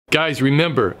Guys,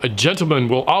 remember, a gentleman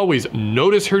will always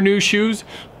notice her new shoes,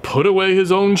 put away his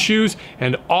own shoes,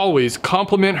 and always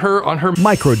compliment her on her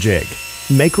Microjig,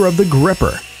 maker of the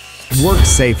gripper. Work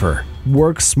safer,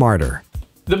 work smarter.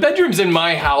 The bedrooms in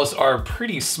my house are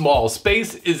pretty small.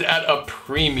 Space is at a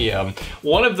premium.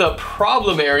 One of the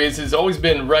problem areas has always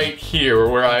been right here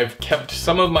where I've kept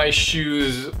some of my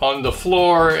shoes on the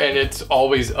floor and it's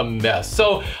always a mess.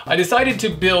 So I decided to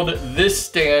build this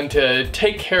stand to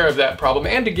take care of that problem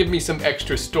and to give me some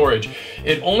extra storage.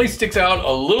 It only sticks out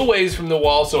a little ways from the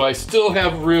wall, so I still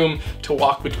have room to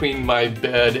walk between my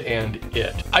bed and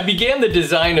it. I began the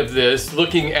design of this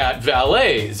looking at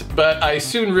valets, but I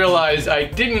soon realized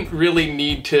I didn't really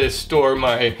need to store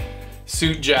my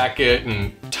suit jacket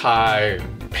and tie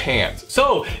and pants.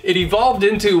 So it evolved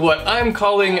into what I'm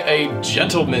calling a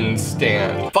gentleman's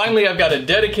stand. Finally, I've got a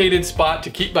dedicated spot to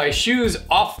keep my shoes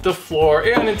off the floor,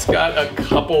 and it's got a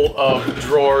couple of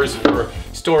drawers for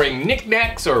storing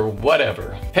knickknacks or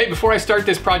whatever. Hey, before I start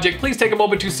this project, please take a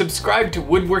moment to subscribe to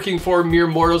Woodworking for Mere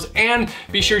Mortals and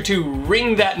be sure to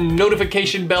ring that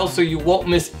notification bell so you won't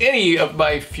miss any of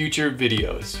my future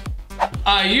videos.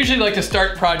 I usually like to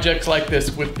start projects like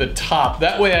this with the top.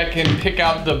 That way I can pick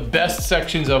out the best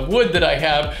sections of wood that I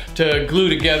have to glue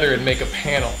together and make a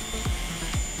panel.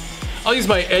 I'll use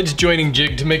my edge joining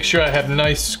jig to make sure I have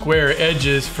nice square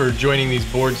edges for joining these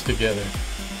boards together.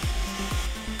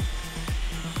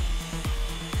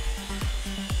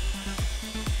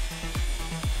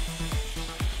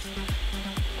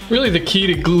 Really, the key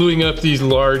to gluing up these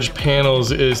large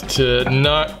panels is to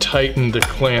not tighten the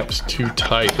clamps too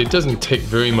tight. It doesn't take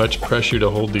very much pressure to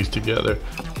hold these together.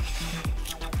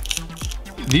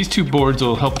 These two boards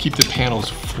will help keep the panels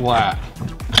flat.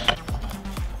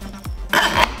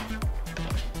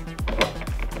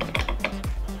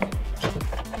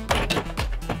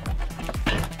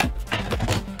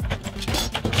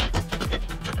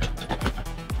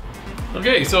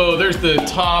 Okay, so there's the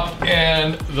top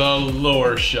and the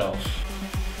lower shelf.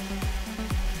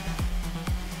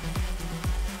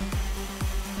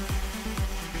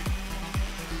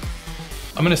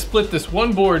 I'm gonna split this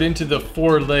one board into the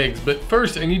 4 legs, but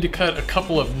first I need to cut a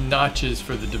couple of notches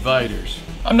for the dividers.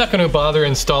 I'm not gonna bother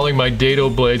installing my dado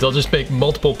blades, I'll just make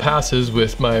multiple passes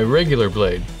with my regular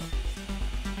blade.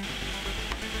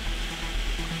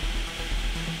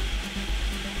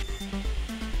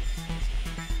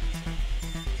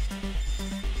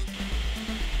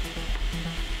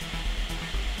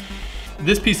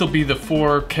 This piece will be the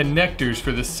 4 connectors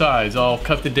for the sides. I'll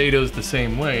cut the dados the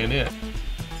same way in it.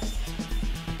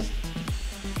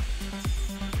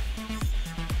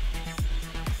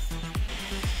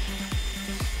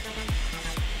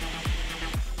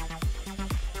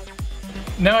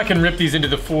 Now I can rip these into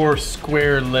the 4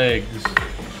 square legs.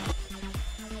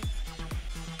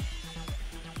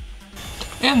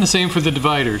 And the same for the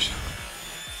dividers.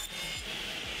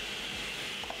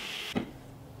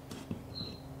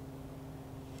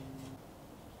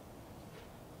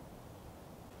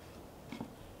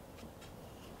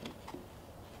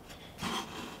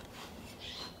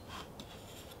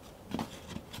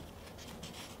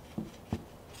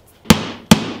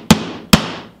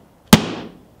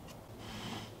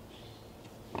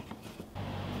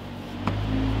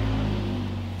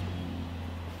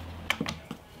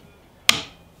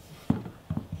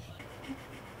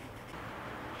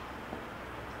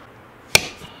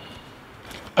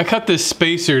 I cut this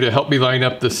spacer to help me line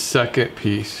up the second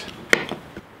piece.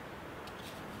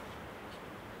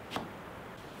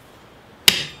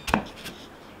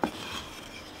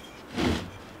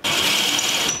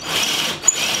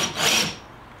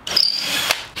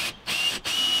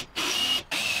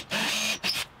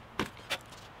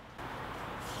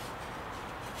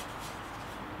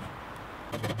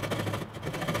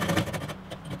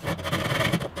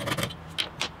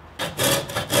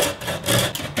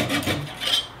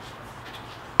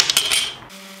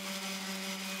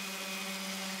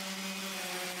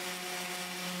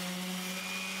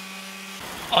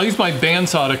 I'll use my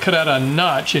bandsaw to cut out a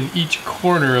notch in each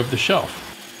corner of the shelf.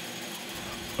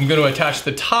 I'm going to attach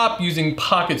the top using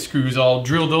pocket screws. I'll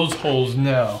drill those holes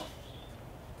now.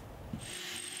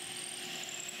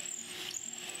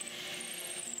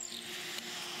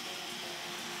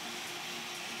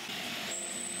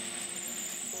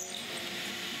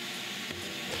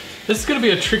 This is going to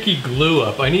be a tricky glue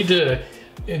up. I need to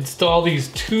install these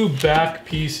 2 back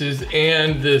pieces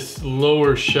and this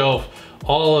lower shelf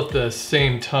all at the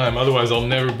same time, otherwise I'll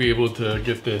never be able to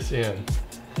get this in.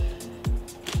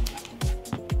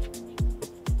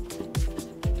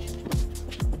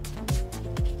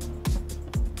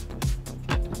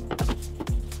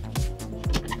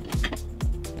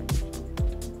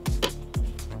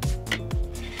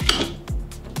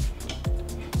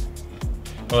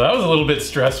 Well, that was a little bit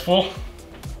stressful.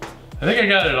 I think I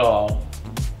got it all.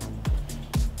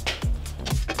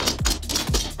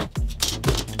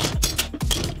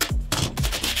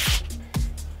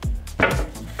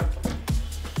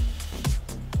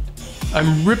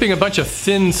 I'm ripping a bunch of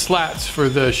thin slats for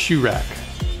the shoe rack.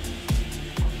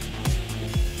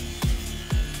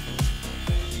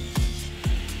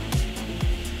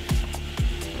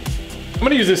 I'm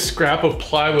gonna use this scrap of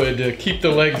plywood to keep the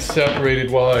legs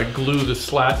separated while I glue the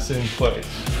slats in place.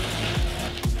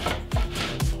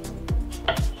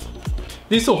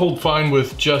 These will hold fine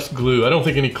with just glue. I don't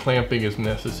think any clamping is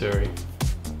necessary.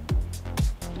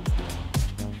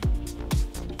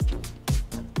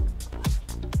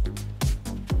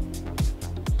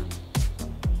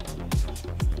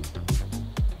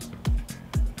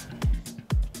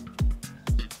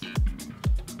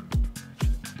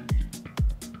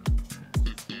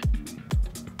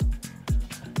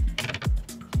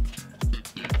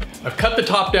 I've cut the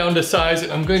top down to size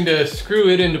and I'm going to screw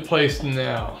it into place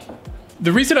now.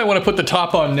 The reason I want to put the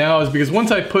top on now is because once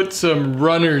I put some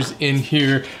runners in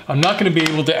here, I'm not going to be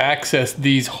able to access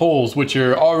these holes, which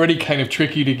are already kind of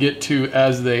tricky to get to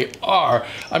as they are.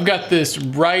 I've got this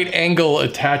right angle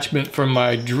attachment from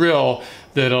my drill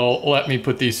that'll let me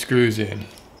put these screws in.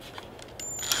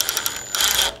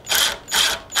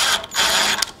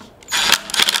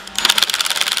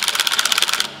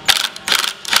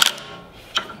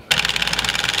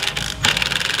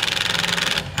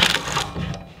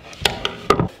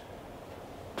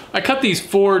 I cut these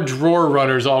 4 drawer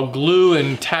runners. I'll glue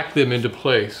and tack them into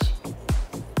place.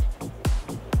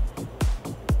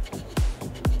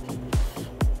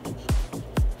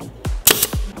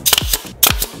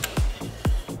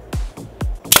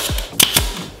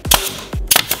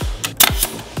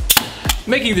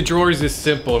 Making the drawers is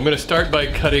simple. I'm going to start by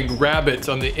cutting rabbets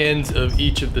on the ends of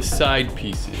each of the side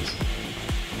pieces.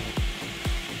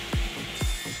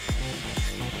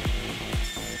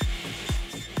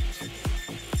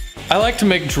 I like to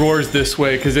make drawers this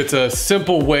way because it's a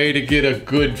simple way to get a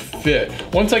good fit.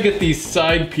 Once I get these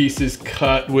side pieces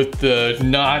cut with the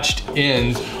notched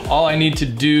ends, all I need to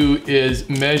do is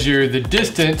measure the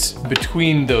distance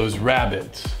between those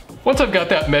rabbets. Once I've got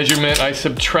that measurement, I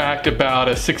subtract about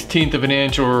 1/16 of an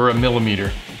inch or a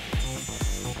millimeter.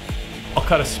 I'll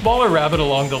cut a smaller rabbet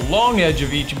along the long edge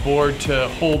of each board to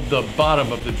hold the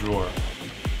bottom of the drawer.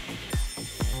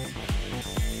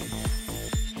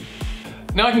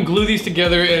 Now I can glue these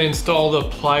together and install the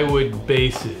plywood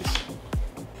bases.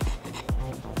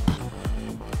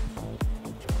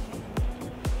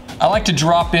 I like to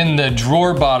drop in the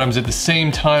drawer bottoms at the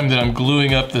same time that I'm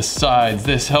gluing up the sides.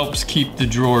 This helps keep the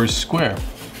drawers square.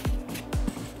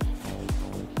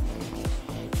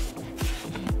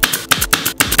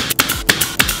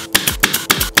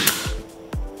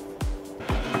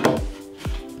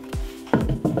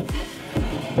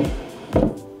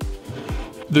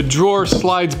 The drawer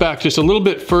slides back just a little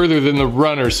bit further than the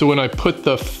runner, so when I put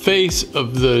the face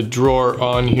of the drawer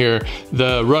on here,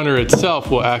 the runner itself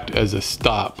will act as a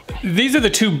stop. These are the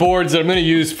 2 boards that I'm going to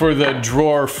use for the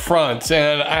drawer fronts,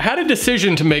 and I had a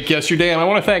decision to make yesterday, and I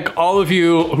want to thank all of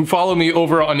you who follow me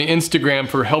over on Instagram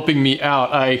for helping me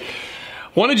out. I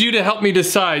wanted you to help me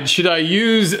decide, should I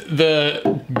use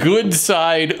the good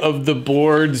side of the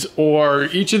boards, or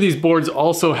each of these boards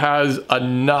also has a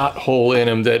knot hole in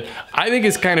them that I think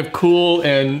is kind of cool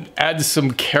and adds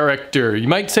some character. You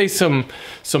might say some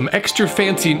extra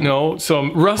fancy, no,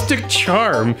 some rustic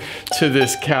charm to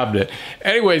this cabinet.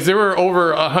 Anyways, there were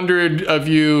over 100 of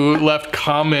you left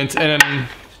comments and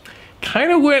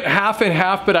kind of went half and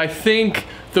half, but I think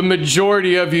the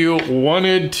majority of you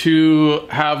wanted to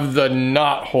have the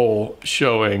knot hole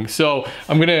showing. So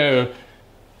I'm gonna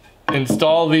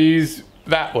install these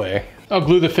that way. I'll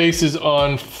glue the faces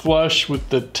on flush with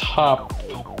the top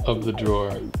of the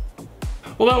drawer.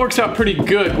 Well, that works out pretty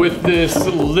good. With this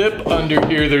lip under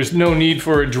here, there's no need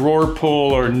for a drawer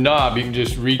pull or knob. You can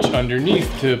just reach underneath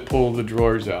to pull the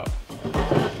drawers out.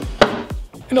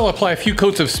 And I'll apply a few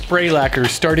coats of spray lacquer,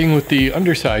 starting with the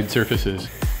underside surfaces.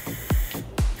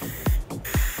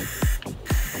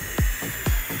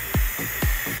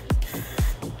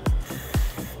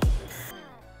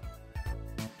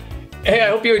 Hey, I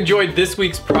hope you enjoyed this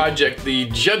week's project, the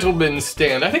gentleman's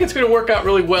stand. I think it's going to work out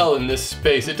really well in this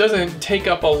space. It doesn't take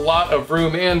up a lot of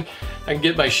room and I can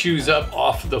get my shoes up off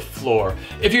off the floor.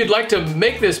 If you'd like to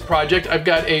make this project, I've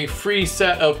got a free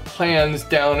set of plans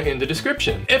down in the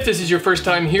description. If this is your first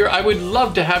time here, I would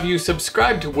love to have you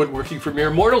subscribe to Woodworking for Mere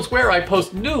Mortals, where I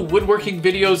post new woodworking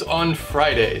videos on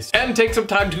Fridays. And take some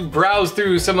time to browse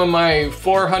through some of my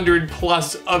 400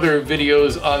 plus other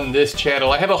videos on this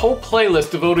channel. I have a whole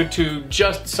playlist devoted to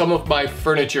just some of my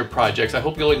furniture projects. I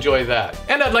hope you'll enjoy that.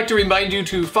 And I'd like to remind you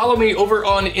to follow me over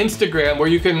on Instagram, where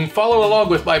you can follow along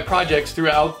with my projects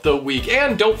throughout the week.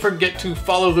 And don't forget to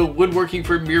follow the Woodworking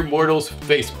for Mere Mortals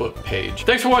Facebook page.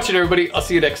 Thanks for watching, everybody. I'll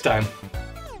see you next time.